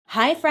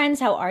Hi friends,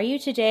 how are you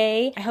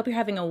today? I hope you're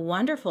having a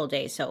wonderful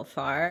day so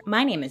far.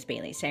 My name is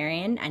Bailey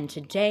Sarian, and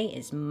today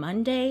is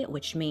Monday,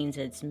 which means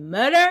it's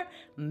Murder,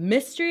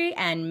 Mystery,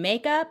 and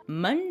Makeup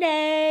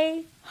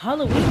Monday,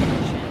 Halloween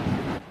edition.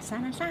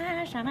 Shana,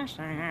 shana, shana,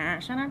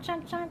 shana, shana,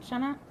 shana,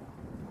 shana,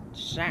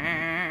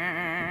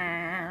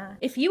 shana.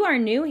 If you are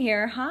new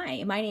here,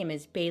 hi, my name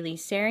is Bailey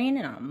Sarian,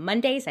 and on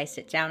Mondays I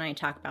sit down and I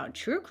talk about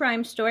true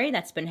crime story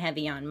that's been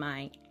heavy on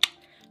my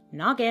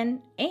noggin,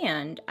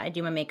 and I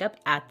do my makeup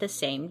at the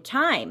same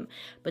time.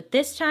 But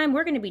this time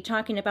we're going to be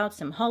talking about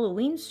some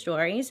Halloween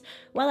stories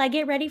while I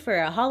get ready for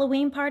a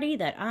Halloween party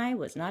that I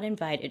was not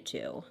invited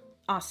to.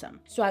 Awesome.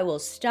 So I will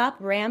stop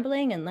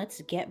rambling and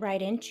let's get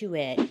right into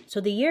it.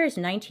 So the year is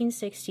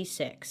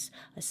 1966.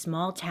 A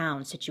small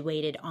town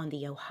situated on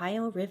the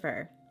Ohio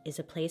River is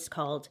a place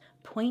called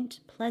Point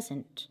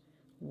Pleasant,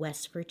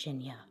 West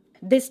Virginia.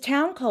 This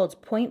town called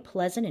Point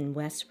Pleasant in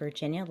West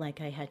Virginia, like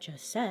I had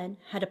just said,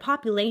 had a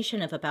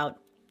population of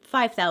about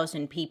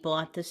 5,000 people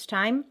at this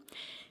time.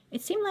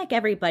 It seemed like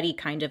everybody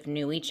kind of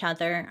knew each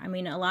other. I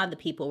mean, a lot of the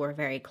people were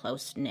very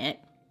close-knit,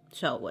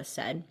 so it was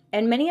said.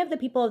 And many of the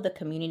people of the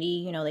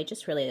community, they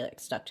just really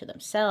stuck to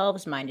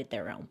themselves, minded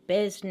their own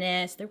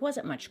business. There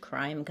wasn't much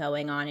crime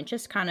going on. It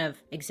just kind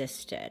of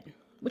existed,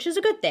 which is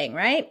a good thing,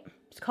 right?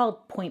 It's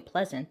called Point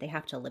Pleasant. They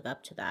have to live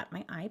up to that.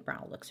 My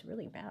eyebrow looks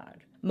really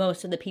bad.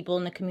 Most of the people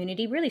in the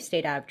community really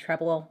stayed out of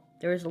trouble.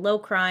 There was low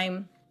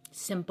crime,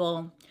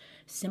 simple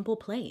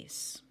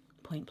place,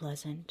 Point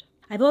Pleasant.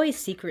 I've always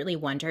secretly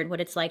wondered what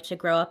it's like to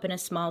grow up in a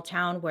small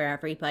town where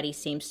everybody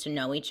seems to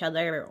know each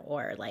other,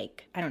 or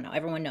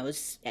everyone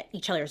knows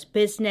each other's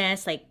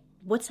business.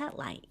 What's that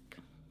like?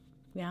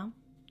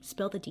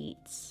 Spill the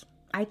deets.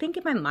 I think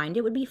in my mind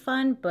it would be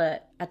fun,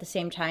 but at the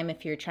same time,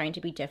 if you're trying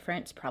to be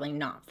different, it's probably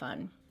not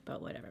fun.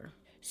 But whatever.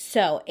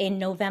 So, in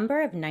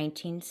November of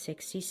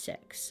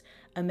 1966,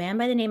 a man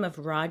by the name of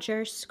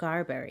Roger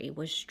Scarberry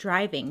was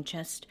driving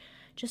just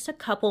a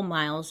couple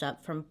miles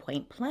up from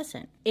Point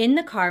Pleasant. In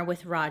the car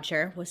with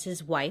Roger was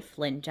his wife,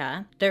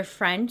 Linda, their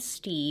friend,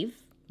 Steve,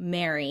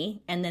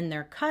 Mary, and then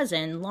their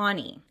cousin,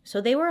 Lonnie.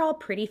 So they were all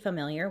pretty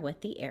familiar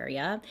with the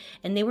area,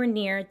 and they were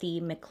near the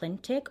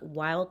McClintock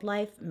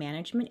Wildlife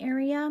Management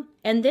Area.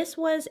 And this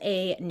was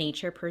a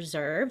nature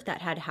preserve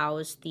that had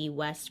housed the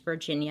West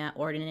Virginia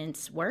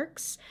Ordnance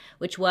Works,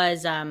 which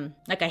was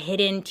like a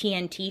hidden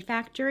TNT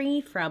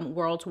factory from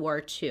World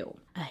War II.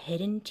 A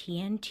hidden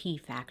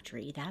TNT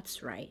factory,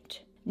 that's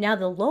right. Now,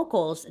 the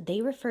locals,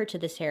 they refer to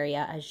this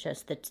area as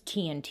just the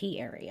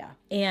TNT area.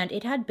 And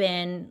it had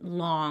been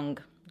long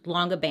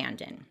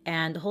abandoned,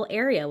 and the whole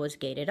area was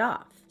gated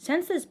off.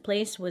 Since this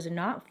place was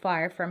not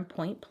far from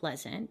Point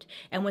Pleasant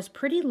and was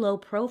pretty low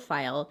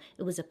profile,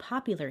 it was a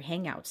popular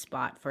hangout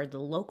spot for the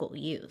local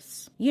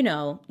youths.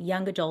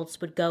 Young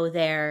adults would go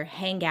there,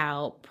 hang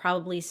out,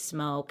 probably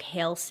smoke,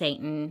 hail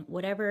Satan,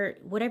 whatever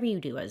you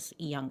do as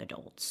young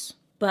adults.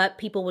 But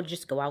people would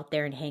just go out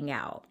there and hang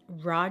out.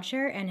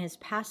 Roger and his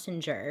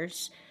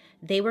passengers,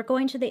 they were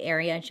going to the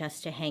area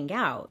just to hang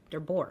out. They're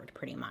bored,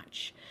 pretty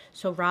much.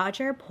 So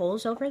Roger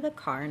pulls over the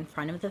car in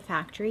front of the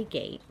factory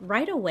gate.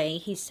 Right away,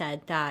 he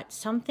said that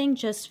something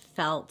just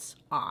felt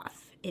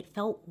off. It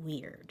felt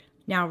weird.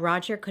 Now,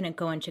 Roger couldn't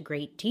go into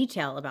great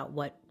detail about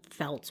what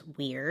felt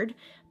weird,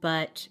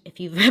 but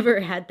if you've ever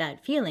had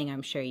that feeling,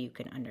 I'm sure you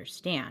can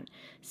understand.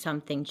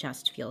 Something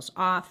just feels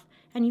off,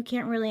 and you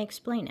can't really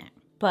explain it.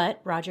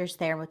 But Roger's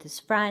there with his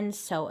friends,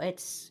 so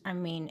it's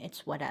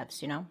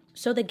whatevs,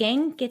 So the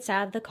gang gets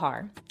out of the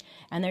car,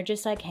 and they're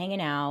just hanging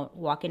out,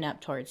 walking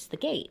up towards the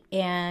gate.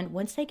 And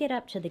once they get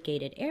up to the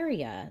gated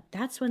area,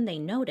 that's when they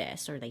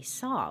notice, or they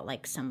saw,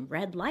 some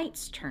red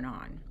lights turn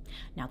on.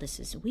 Now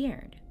this is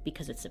weird,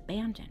 because it's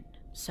abandoned.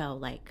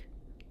 So,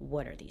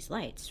 what are these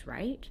lights,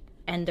 right?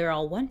 And they're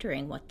all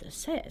wondering what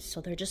this is. So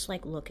they're just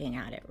looking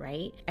at it,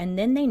 right? And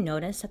then they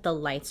notice that the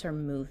lights are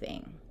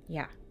moving.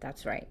 Yeah,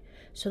 that's right.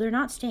 So they're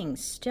not staying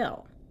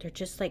still. They're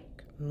just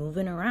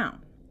moving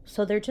around.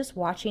 So they're just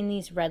watching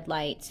these red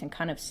lights and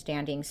kind of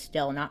standing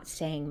still, not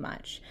saying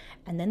much.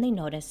 And then they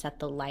notice that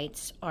the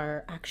lights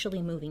are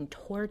actually moving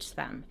towards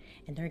them.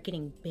 And they're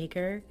getting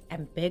bigger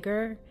and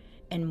bigger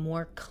and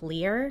more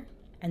clear.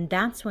 And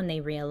that's when they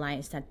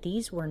realize that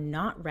these were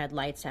not red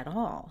lights at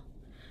all.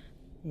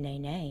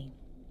 Nay.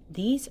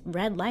 These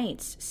red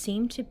lights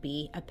seem to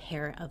be a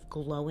pair of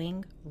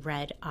glowing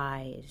red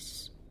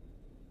eyes.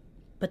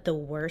 But the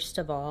worst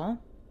of all,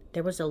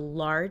 there was a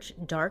large,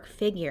 dark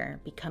figure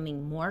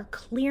becoming more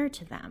clear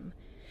to them.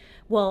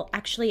 Well,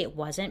 actually it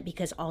wasn't,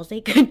 because all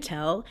they could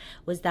tell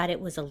was that it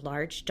was a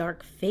large,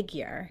 dark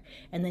figure,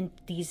 and then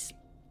these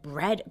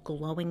red,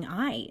 glowing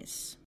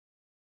eyes.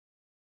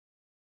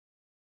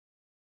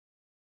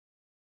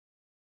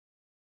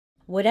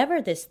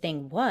 Whatever this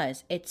thing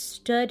was, it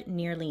stood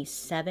nearly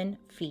 7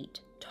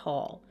 feet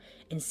tall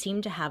and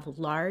seemed to have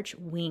large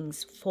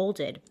wings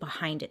folded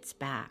behind its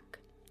back.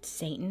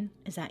 Satan,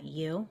 is that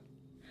you?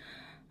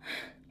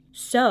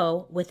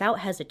 So,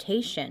 without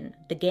hesitation,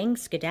 the gang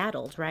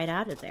skedaddled right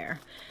out of there.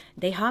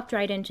 They hopped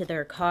right into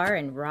their car,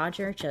 and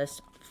Roger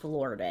just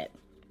floored it.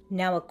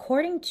 Now,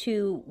 according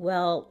to,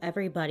 well,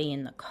 everybody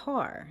in the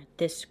car,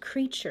 this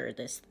creature,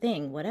 this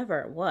thing, whatever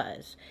it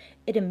was,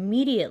 it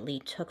immediately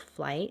took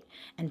flight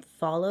and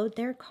followed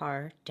their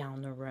car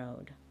down the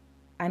road.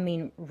 I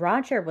mean,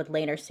 Roger would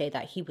later say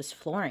that he was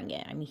flooring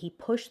it. I mean, he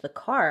pushed the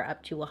car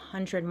up to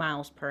 100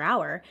 miles per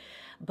hour,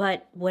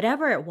 but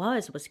whatever it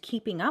was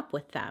keeping up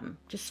with them,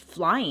 just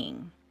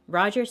flying.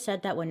 Roger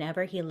said that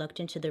whenever he looked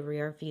into the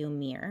rear view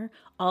mirror,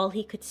 all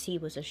he could see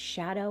was a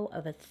shadow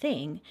of a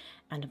thing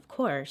and, of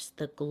course,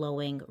 the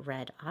glowing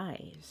red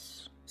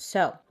eyes.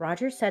 So,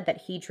 Roger said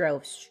that he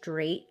drove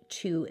straight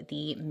to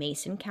the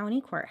Mason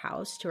County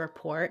Courthouse to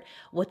report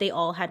what they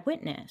all had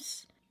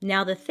witnessed.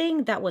 Now, the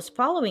thing that was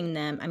following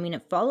them, I mean,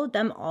 it followed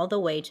them all the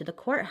way to the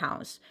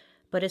courthouse,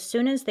 but as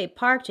soon as they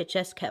parked, it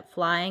just kept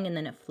flying and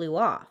then it flew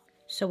off.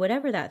 So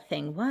whatever that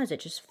thing was, it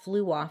just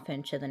flew off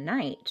into the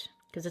night.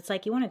 Because it's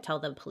like you want to tell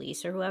the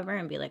police or whoever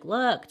and be like,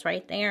 look, it's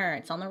right there,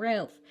 it's on the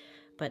roof.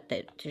 But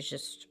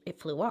it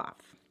flew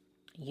off.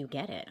 You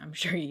get it. I'm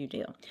sure you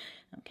do.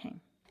 Okay.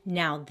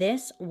 Now,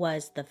 this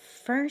was the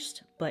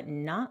first but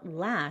not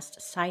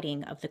last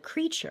sighting of the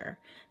creature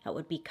that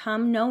would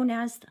become known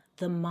as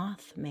the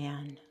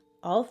Mothman.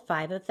 All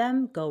 5 of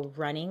them go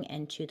running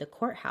into the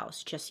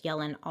courthouse, just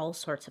yelling all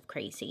sorts of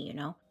crazy, you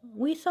know.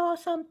 We saw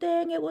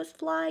something, it was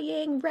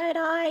flying, red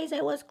eyes,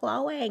 it was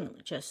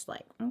glowing. Just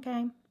like,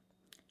 okay.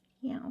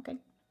 Yeah, okay.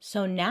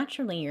 So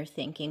naturally you're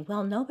thinking,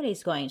 well,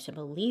 nobody's going to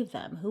believe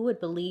them. Who would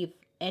believe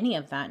any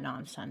of that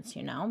nonsense,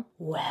 you know?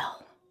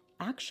 Well,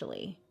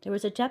 actually, there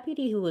was a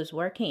deputy who was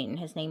working.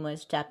 His name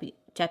was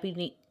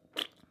Deputy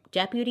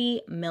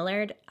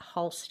Millard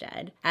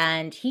Halstead,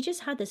 and he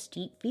just had this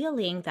deep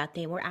feeling that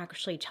they were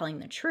actually telling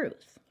the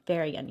truth.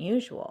 Very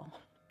unusual.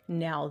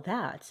 Now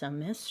that's a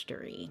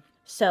mystery.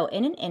 So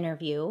in an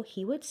interview,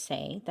 he would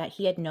say that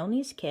he had known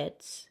these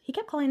kids. He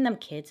kept calling them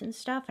kids and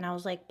stuff. And I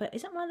was like, but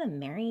isn't one of them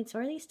married? So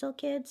are they still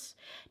kids?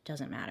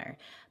 Doesn't matter.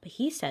 But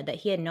he said that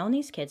he had known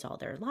these kids all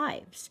their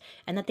lives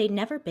and that they'd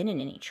never been in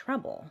any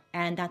trouble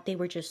and that they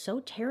were just so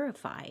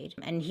terrified.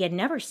 And he had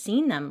never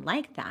seen them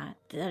like that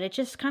it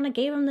just kind of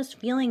gave him this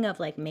feeling of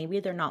like, maybe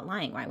they're not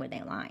lying. Why would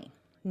they lie?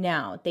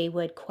 Now, they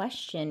would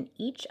question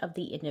each of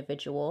the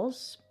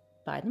individuals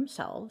by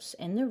themselves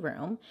in the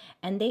room,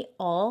 and they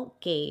all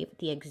gave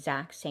the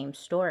exact same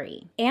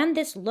story. And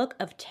this look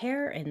of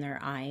terror in their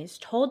eyes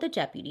told the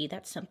deputy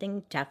that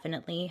something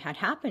definitely had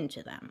happened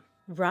to them.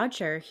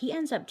 Roger, he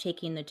ends up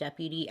taking the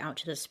deputy out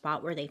to the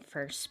spot where they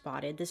first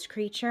spotted this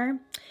creature,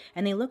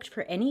 and they looked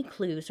for any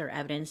clues or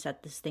evidence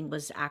that this thing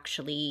was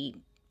actually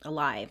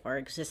alive or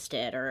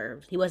existed,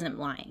 or he wasn't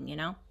lying, you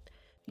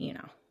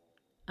know.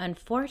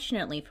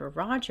 Unfortunately for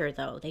Roger,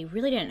 though, they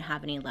really didn't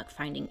have any luck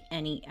finding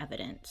any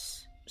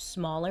evidence.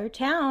 Smaller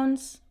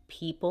towns,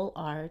 people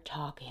are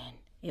talking.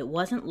 It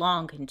wasn't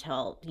long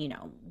until,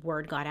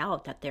 word got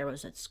out that there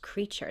was this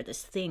creature,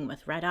 this thing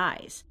with red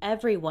eyes.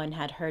 Everyone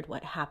had heard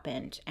what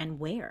happened and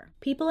where.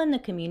 People in the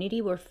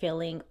community were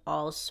feeling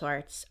all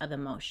sorts of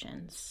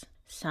emotions.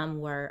 Some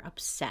were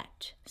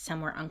upset, some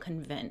were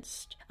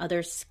unconvinced,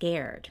 others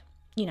scared.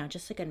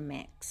 Just like a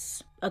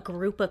mix. A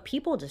group of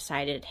people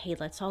decided, hey,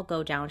 let's all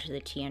go down to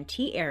the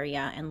TNT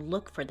area and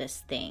look for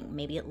this thing.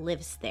 Maybe it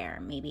lives there.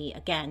 Maybe,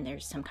 again,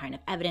 there's some kind of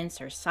evidence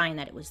or sign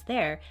that it was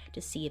there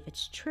to see if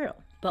it's true.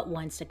 But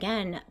once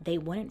again, they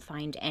wouldn't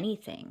find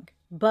anything.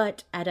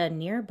 But at a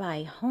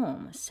nearby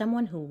home,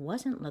 someone who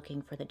wasn't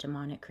looking for the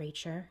demonic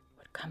creature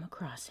would come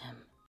across him.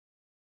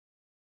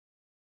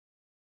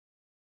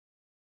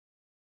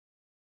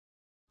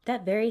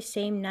 That very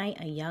same night,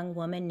 a young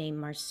woman named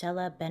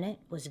Marcella Bennett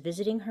was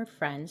visiting her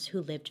friends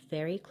who lived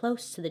very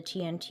close to the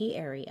TNT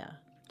area.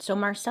 So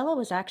Marcella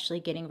was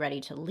actually getting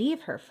ready to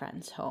leave her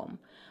friend's home.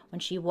 When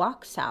she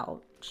walks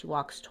out, she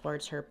walks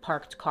towards her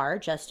parked car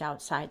just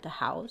outside the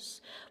house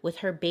with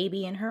her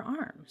baby in her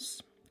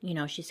arms.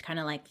 She's kind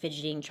of like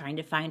fidgeting, trying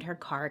to find her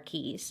car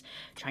keys,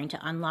 trying to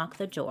unlock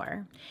the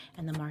door.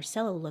 And then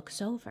Marcella looks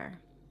over.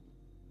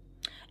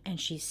 And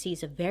she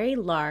sees a very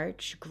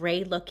large,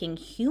 gray-looking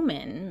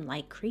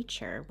human-like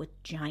creature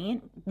with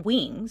giant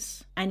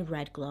wings and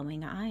red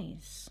glowing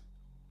eyes.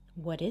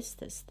 What is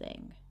this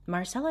thing?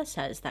 Marcella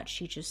says that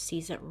she just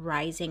sees it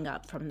rising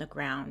up from the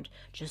ground,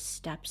 just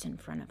steps in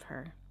front of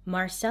her.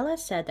 Marcella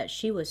said that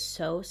she was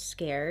so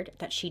scared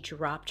that she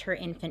dropped her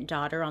infant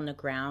daughter on the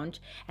ground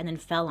and then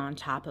fell on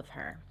top of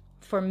her.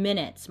 For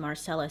minutes,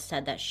 Marcella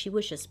said that she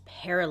was just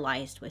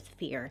paralyzed with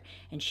fear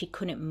and she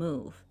couldn't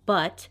move.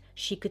 But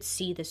she could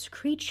see this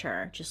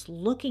creature just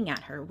looking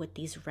at her with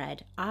these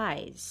red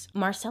eyes.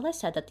 Marcella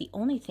said that the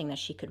only thing that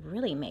she could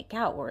really make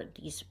out were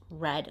these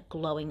red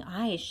glowing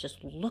eyes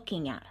just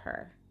looking at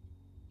her.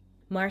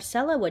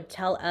 Marcella would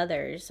tell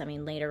others,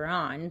 later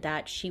on,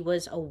 that she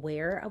was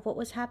aware of what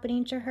was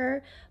happening to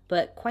her,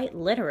 but quite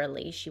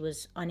literally, she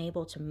was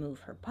unable to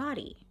move her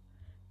body.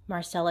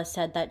 Marcella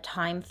said that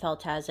time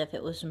felt as if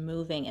it was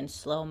moving in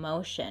slow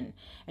motion,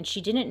 and she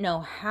didn't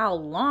know how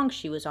long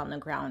she was on the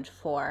ground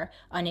for,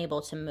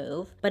 unable to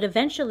move, but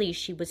eventually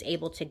she was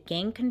able to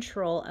gain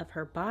control of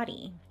her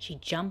body. She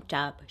jumped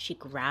up, she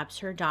grabs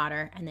her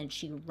daughter, and then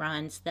she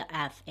runs the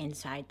F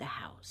inside the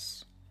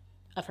house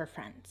of her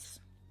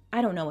friends.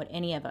 I don't know what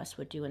any of us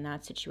would do in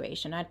that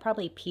situation. I'd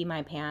probably pee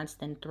my pants,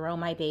 then throw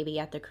my baby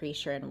at the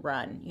creature and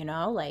run, you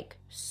know? Like,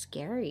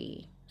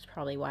 scary. It's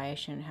probably why I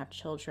shouldn't have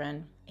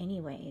children.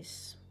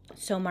 Anyways,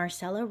 so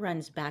Marcella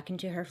runs back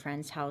into her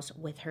friend's house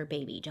with her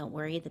baby. Don't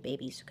worry, the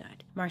baby's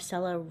good.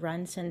 Marcella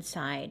runs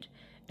inside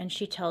and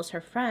she tells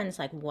her friends,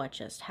 like, what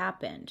just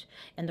happened.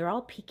 And they're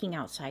all peeking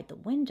outside the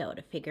window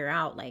to figure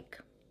out, like,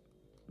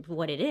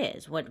 what it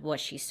is, what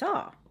she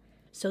saw.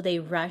 So they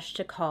rush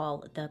to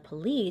call the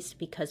police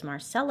because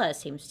Marcella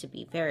seems to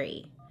be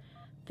very,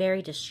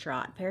 very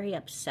distraught, very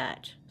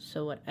upset.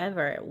 So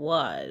whatever it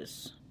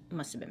was,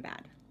 must have been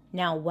bad.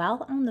 Now,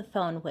 while on the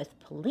phone with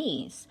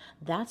police,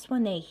 that's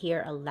when they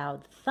hear a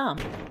loud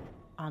thump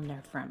on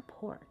their front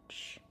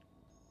porch.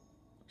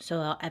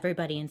 So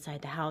everybody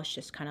inside the house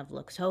just kind of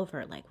looks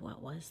over like,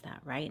 what was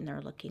that, right? And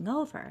they're looking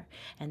over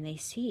and they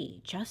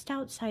see just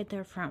outside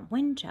their front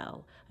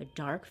window, a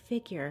dark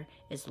figure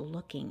is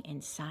looking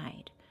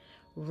inside.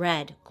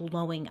 Red,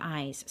 glowing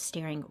eyes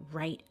staring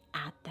right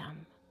at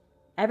them.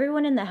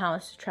 Everyone in the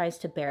house tries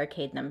to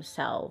barricade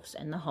themselves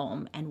in the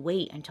home and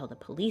wait until the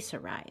police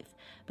arrive.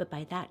 But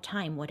by that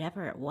time,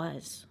 whatever it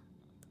was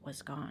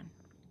gone.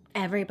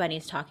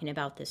 Everybody's talking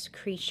about this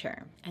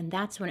creature, and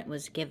that's when it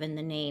was given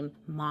the name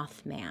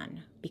Mothman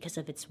because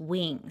of its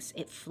wings.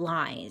 It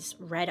flies,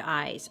 red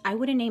eyes. I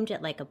would have named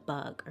it like a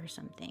bug or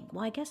something.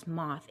 Well, I guess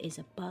moth is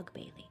a bug,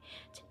 Bailey.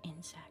 It's an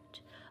insect.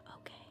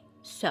 Okay.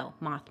 So,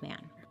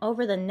 Mothman.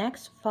 Over the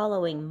next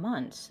following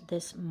months,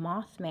 this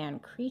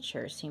Mothman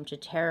creature seemed to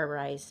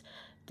terrorize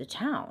the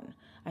town.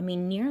 I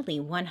mean, nearly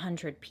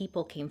 100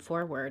 people came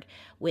forward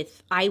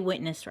with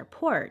eyewitness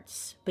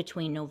reports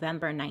between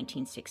November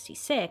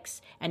 1966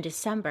 and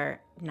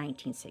December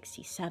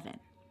 1967.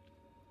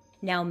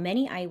 Now,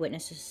 many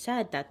eyewitnesses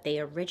said that they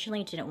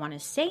originally didn't want to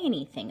say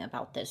anything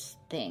about this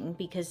thing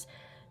because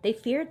they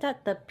feared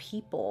that the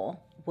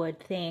people would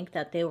think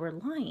that they were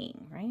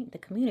lying, right? The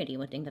community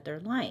would think that they're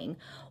lying,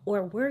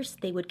 or worse,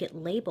 they would get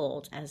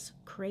labeled as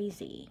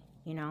crazy,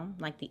 you know,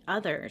 like the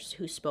others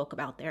who spoke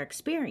about their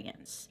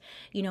experience.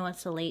 You know,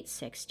 it's the late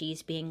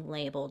 60s, being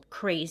labeled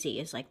crazy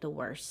is like the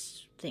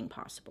worst thing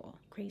possible.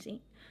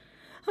 Crazy?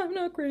 I'm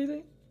not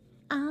crazy.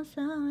 I'm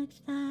so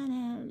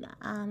excited,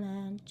 I'm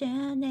a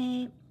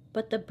journey.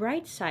 But the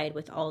bright side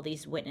with all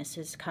these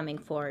witnesses coming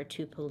forward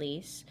to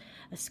police,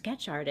 a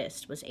sketch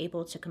artist was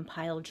able to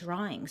compile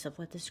drawings of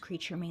what this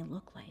creature may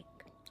look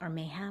like, or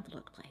may have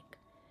looked like.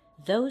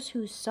 Those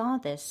who saw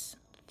this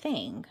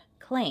thing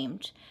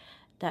claimed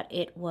that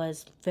it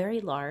was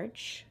very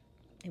large,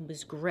 it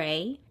was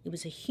gray, it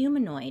was a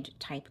humanoid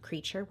type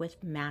creature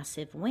with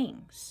massive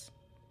wings.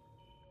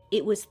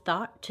 It was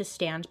thought to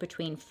stand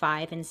between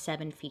 5 and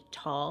 7 feet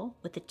tall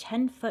with a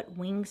 10-foot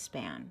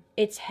wingspan.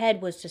 Its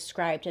head was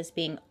described as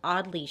being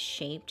oddly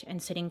shaped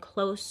and sitting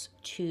close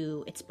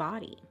to its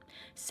body.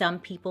 Some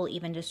people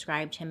even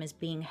described him as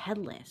being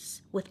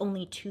headless, with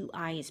only 2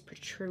 eyes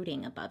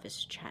protruding above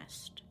his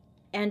chest.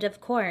 And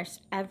of course,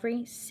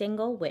 every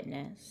single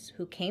witness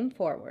who came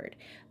forward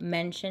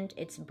mentioned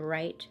its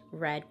bright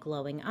red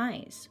glowing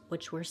eyes,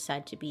 which were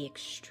said to be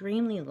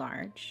extremely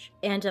large.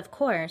 And of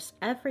course,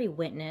 every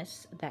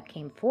witness that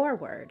came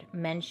forward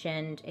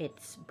mentioned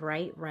its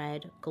bright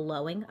red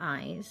glowing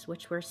eyes,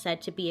 which were said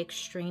to be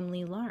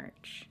extremely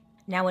large.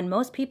 Now, when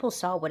most people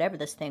saw whatever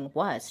this thing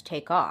was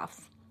take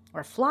off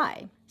or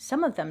fly,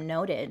 some of them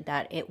noted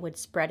that it would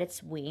spread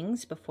its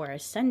wings before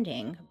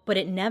ascending, but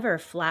it never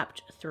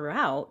flapped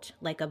throughout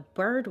like a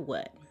bird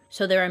would.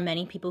 So there are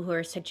many people who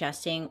are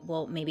suggesting,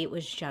 well, maybe it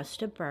was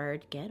just a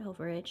bird. Get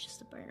over it,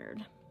 just a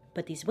bird.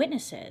 But these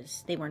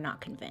witnesses, they were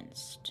not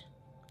convinced.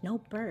 No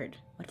bird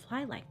would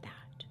fly like that.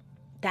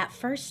 That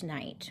first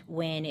night,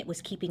 when it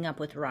was keeping up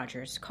with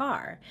Roger's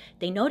car,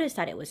 they noticed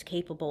that it was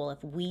capable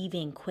of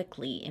weaving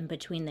quickly in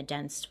between the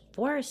dense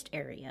forest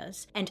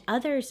areas, and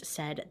others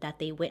said that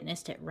they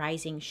witnessed it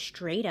rising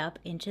straight up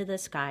into the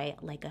sky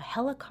like a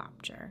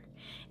helicopter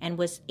and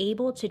was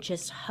able to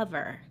just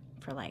hover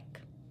for like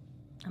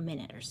a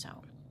minute or so.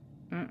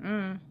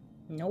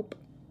 Nope.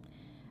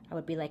 I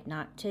would be like,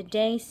 not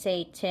today,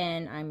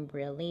 Satan. I'm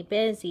really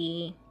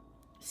busy.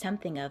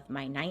 Something of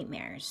my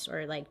nightmares,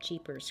 or like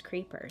Jeepers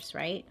Creepers,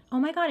 right? Oh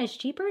my God, is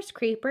Jeepers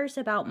Creepers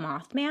about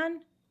Mothman?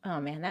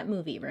 Oh man, that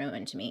movie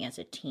ruined me as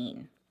a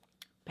teen.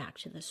 Back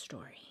to the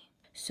story.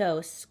 So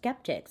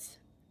skeptics,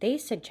 they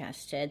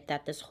suggested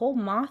that this whole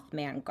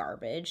Mothman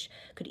garbage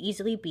could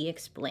easily be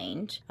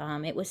explained.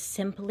 It was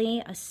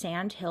simply a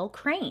sandhill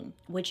crane,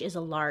 which is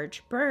a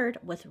large bird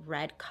with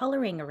red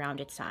coloring around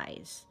its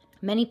eyes.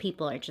 Many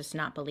people are just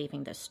not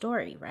believing this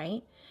story,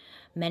 right?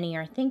 Many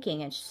are thinking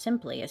it's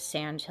simply a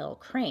sandhill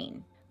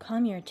crane.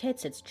 Calm your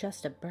tits, it's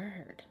just a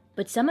bird.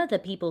 But some of the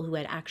people who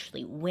had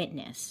actually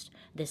witnessed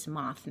this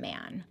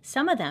Mothman,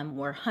 some of them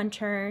were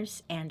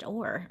hunters and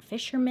or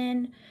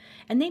fishermen,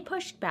 and they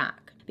pushed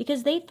back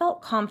because they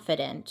felt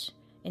confident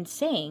in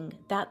saying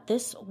that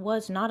this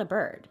was not a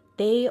bird.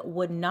 They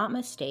would not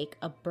mistake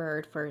a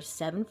bird for a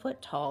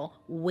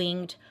 7-foot-tall,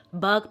 winged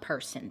bug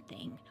person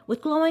thing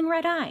with glowing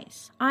red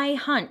eyes. I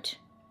hunt.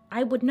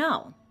 I would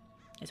know,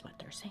 is what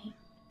they're saying.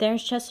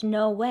 There's just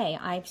no way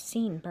I've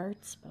seen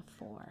birds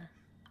before.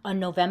 On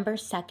November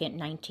 2nd,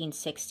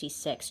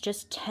 1966,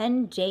 just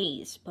 10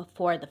 days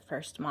before the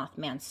first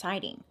Mothman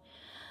sighting,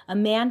 a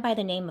man by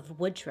the name of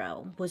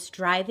Woodrow was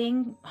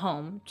driving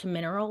home to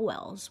Mineral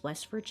Wells,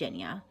 West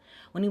Virginia,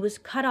 when he was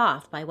cut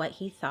off by what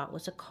he thought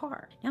was a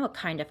car. Now, it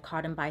kind of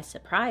caught him by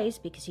surprise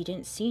because he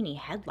didn't see any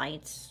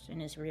headlights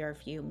in his rear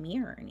view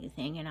mirror or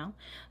anything, And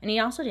he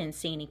also didn't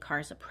see any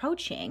cars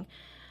approaching,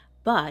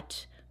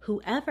 but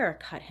whoever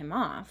cut him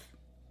off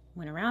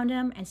went around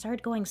him and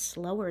started going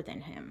slower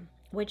than him,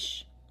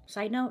 which...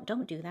 Side note,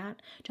 don't do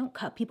that. Don't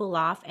cut people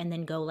off and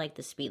then go like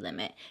the speed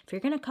limit. If you're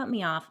going to cut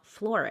me off,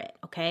 floor it,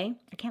 okay?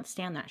 I can't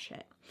stand that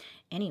shit.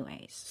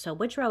 Anyways, so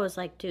Woodrow was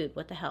like, dude,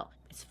 what the hell?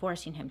 It's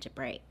forcing him to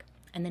brake.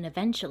 And then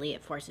eventually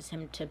it forces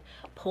him to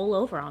pull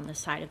over on the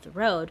side of the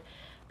road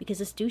because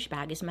this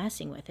douchebag is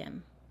messing with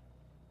him.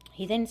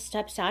 He then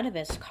steps out of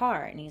his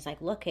car and he's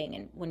like looking.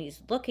 And when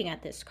he's looking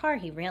at this car,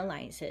 he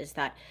realizes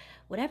that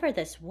whatever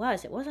this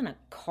was, it wasn't a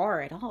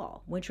car at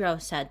all. Woodrow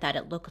said that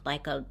it looked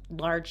like a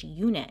large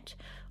unit,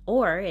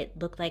 or it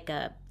looked like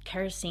a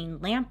kerosene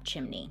lamp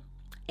chimney,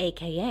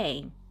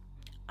 aka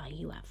a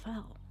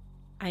UFO.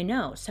 I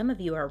know some of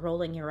you are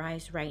rolling your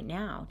eyes right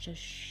now.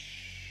 Just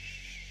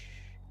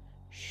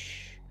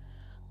shh.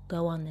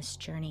 Go on this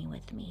journey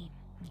with me,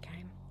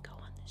 okay? Go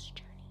on this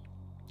journey.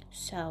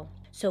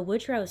 So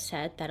Woodrow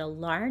said that a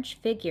large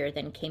figure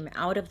then came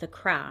out of the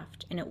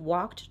craft and it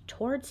walked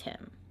towards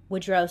him.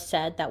 Woodrow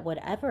said that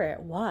whatever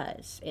it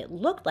was, it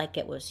looked like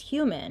it was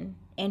human,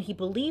 and he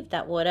believed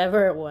that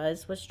whatever it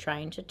was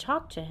trying to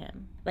talk to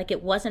him. Like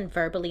it wasn't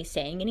verbally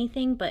saying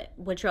anything, but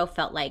Woodrow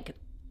felt like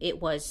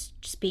it was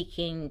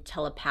speaking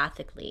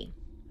telepathically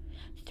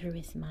through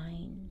his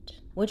mind.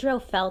 Woodrow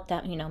felt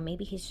that,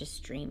 maybe he's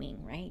just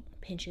dreaming, right?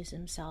 Pinches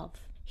himself.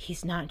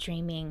 He's not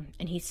dreaming,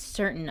 and he's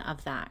certain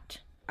of that.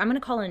 I'm going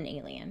to call it an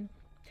alien.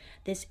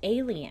 This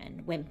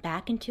alien went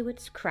back into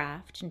its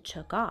craft and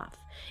took off.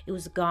 It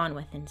was gone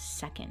within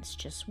seconds,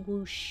 just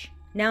whoosh.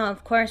 Now,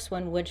 of course,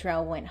 when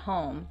Woodrow went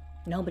home,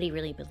 nobody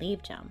really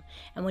believed him.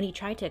 And when he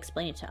tried to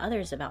explain it to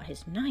others about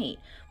his night,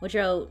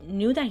 Woodrow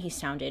knew that he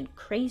sounded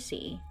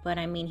crazy, but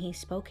he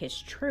spoke his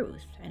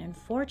truth. And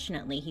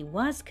unfortunately, he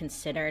was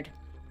considered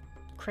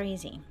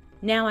crazy.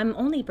 Now, I'm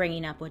only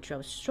bringing up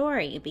Woodrow's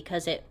story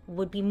because it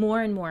would be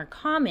more and more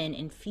common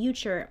in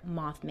future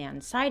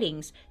Mothman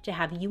sightings to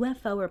have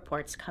UFO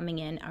reports coming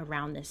in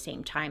around the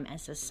same time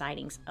as the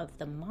sightings of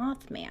the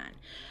Mothman.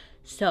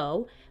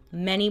 So,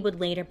 many would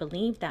later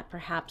believe that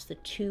perhaps the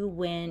two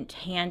went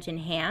hand in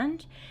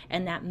hand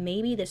and that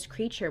maybe this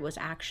creature was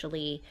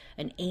actually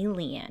an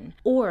alien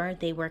or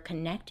they were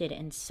connected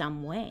in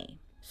some way.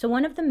 So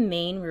one of the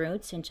main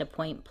routes into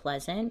Point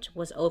Pleasant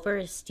was over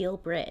a steel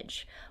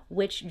bridge,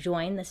 which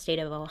joined the state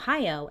of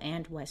Ohio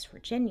and West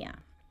Virginia.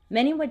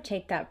 Many would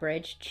take that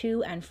bridge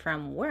to and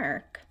from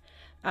work,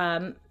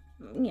 but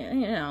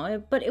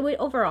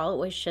overall it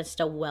was just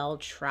a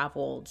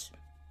well-traveled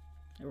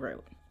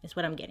route, is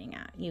what I'm getting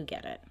at. You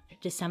get it.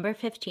 December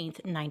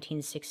 15th,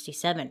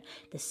 1967,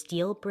 the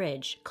steel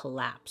bridge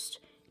collapsed,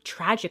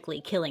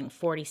 tragically killing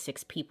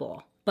 46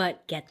 people.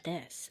 But get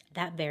this,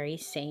 that very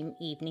same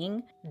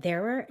evening,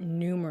 there were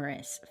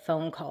numerous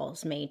phone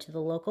calls made to the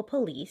local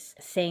police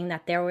saying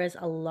that there was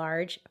a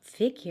large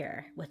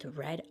figure with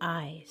red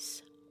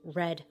eyes,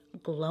 red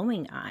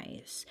glowing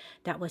eyes,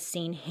 that was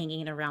seen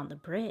hanging around the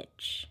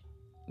bridge.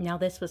 Now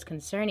this was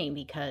concerning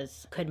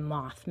because could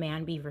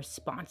Mothman be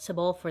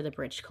responsible for the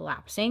bridge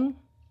collapsing?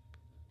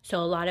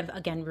 So a lot of,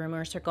 again,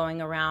 rumors are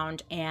going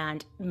around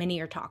and many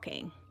are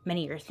talking.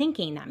 Many are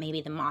thinking that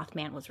maybe the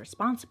Mothman was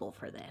responsible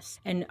for this.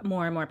 And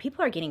more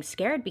people are getting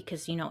scared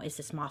because, is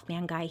this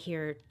Mothman guy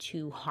here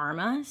to harm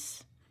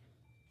us?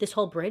 This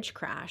whole bridge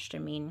crashed.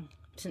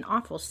 It's an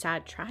awful,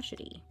 sad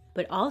tragedy.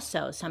 But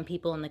also, some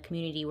people in the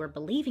community were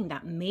believing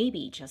that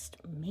maybe, just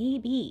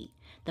maybe,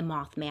 the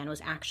Mothman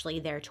was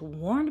actually there to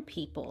warn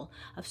people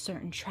of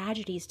certain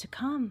tragedies to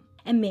come.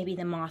 And maybe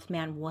the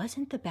Mothman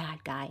wasn't the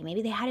bad guy.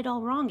 Maybe they had it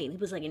all wrong. Maybe he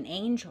was like an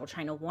angel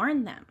trying to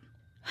warn them.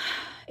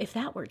 If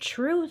that were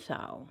true,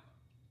 though,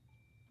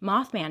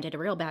 Mothman did a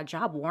real bad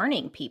job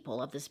warning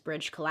people of this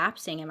bridge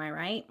collapsing, am I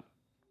right?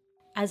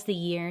 As the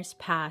years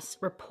pass,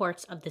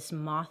 reports of this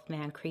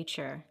Mothman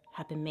creature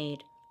have been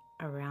made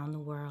around the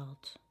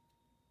world.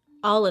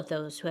 All of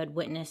those who had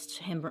witnessed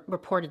him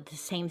reported the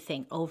same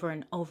thing over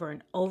and over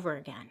and over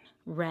again.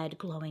 Red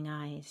glowing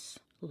eyes,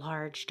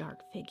 large dark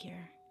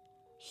figure,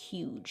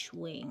 huge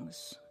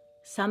wings.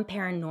 Some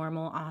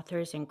paranormal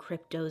authors and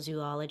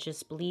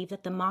cryptozoologists believe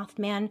that the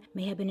Mothman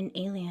may have been an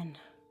alien.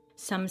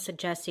 Some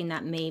suggesting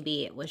that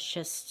maybe it was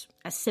just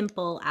as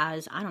simple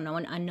as, an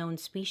unknown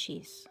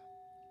species.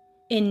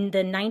 In the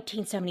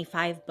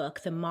 1975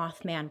 book, The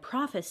Mothman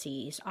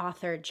Prophecies,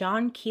 author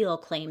John Keel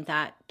claimed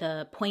that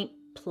the Point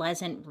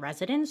Pleasant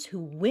residents who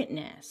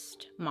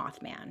witnessed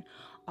Mothman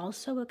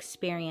also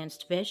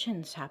experienced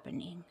visions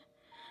happening.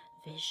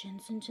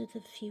 Visions into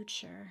the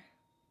future.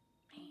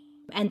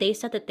 And they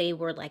said that they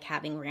were like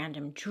having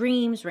random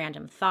dreams,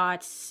 random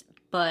thoughts,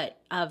 but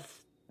of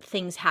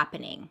things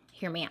happening.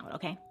 Hear me out,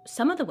 okay?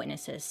 Some of the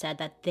witnesses said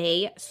that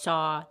they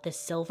saw the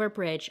Silver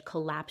Bridge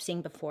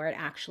collapsing before it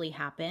actually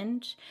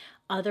happened.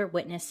 Other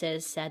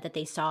witnesses said that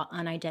they saw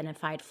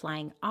unidentified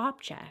flying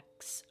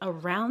objects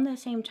around the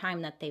same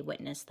time that they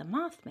witnessed the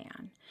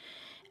Mothman.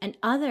 And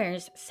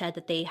others said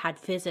that they had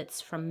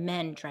visits from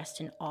men dressed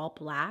in all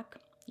black,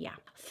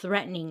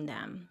 threatening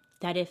them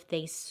that if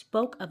they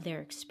spoke of their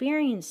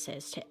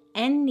experiences to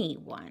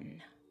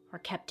anyone or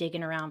kept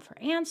digging around for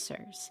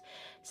answers,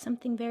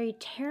 something very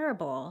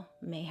terrible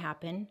may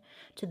happen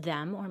to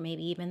them or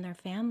maybe even their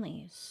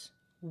families,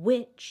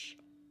 which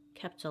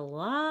kept a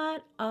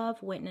lot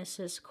of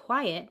witnesses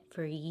quiet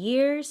for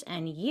years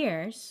and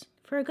years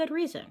for a good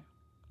reason,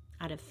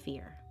 out of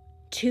fear.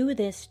 To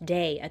this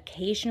day,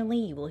 occasionally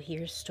you will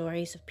hear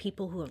stories of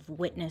people who have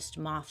witnessed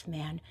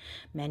Mothman,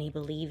 many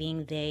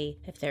believing they,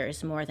 if there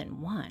is more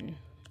than one,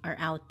 are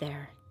out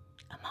there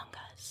among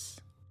us,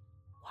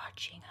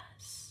 watching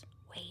us,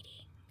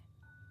 waiting,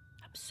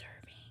 observing.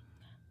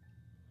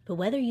 But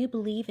whether you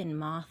believe in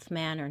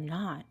Mothman or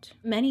not,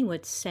 many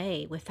would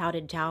say without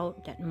a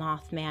doubt that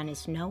Mothman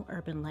is no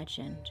urban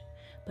legend,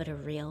 but a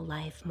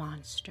real-life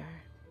monster.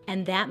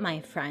 And that, my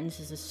friends,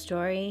 is a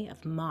story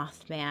of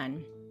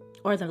Mothman,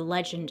 or the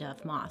legend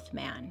of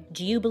Mothman.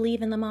 Do you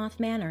believe in the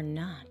Mothman or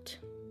not?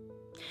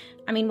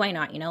 I mean, why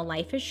not? You know,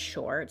 life is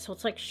short, so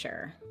it's like,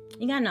 sure,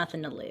 you got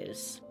nothing to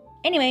lose.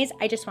 Anyways,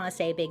 I just want to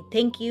say a big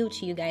thank you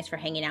to you guys for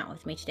hanging out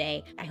with me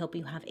today. I hope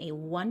you have a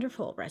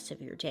wonderful rest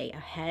of your day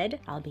ahead.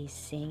 I'll be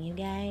seeing you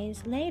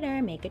guys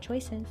later. Make good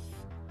choices.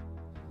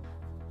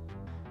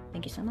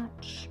 Thank you so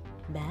much.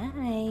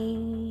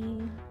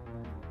 Bye.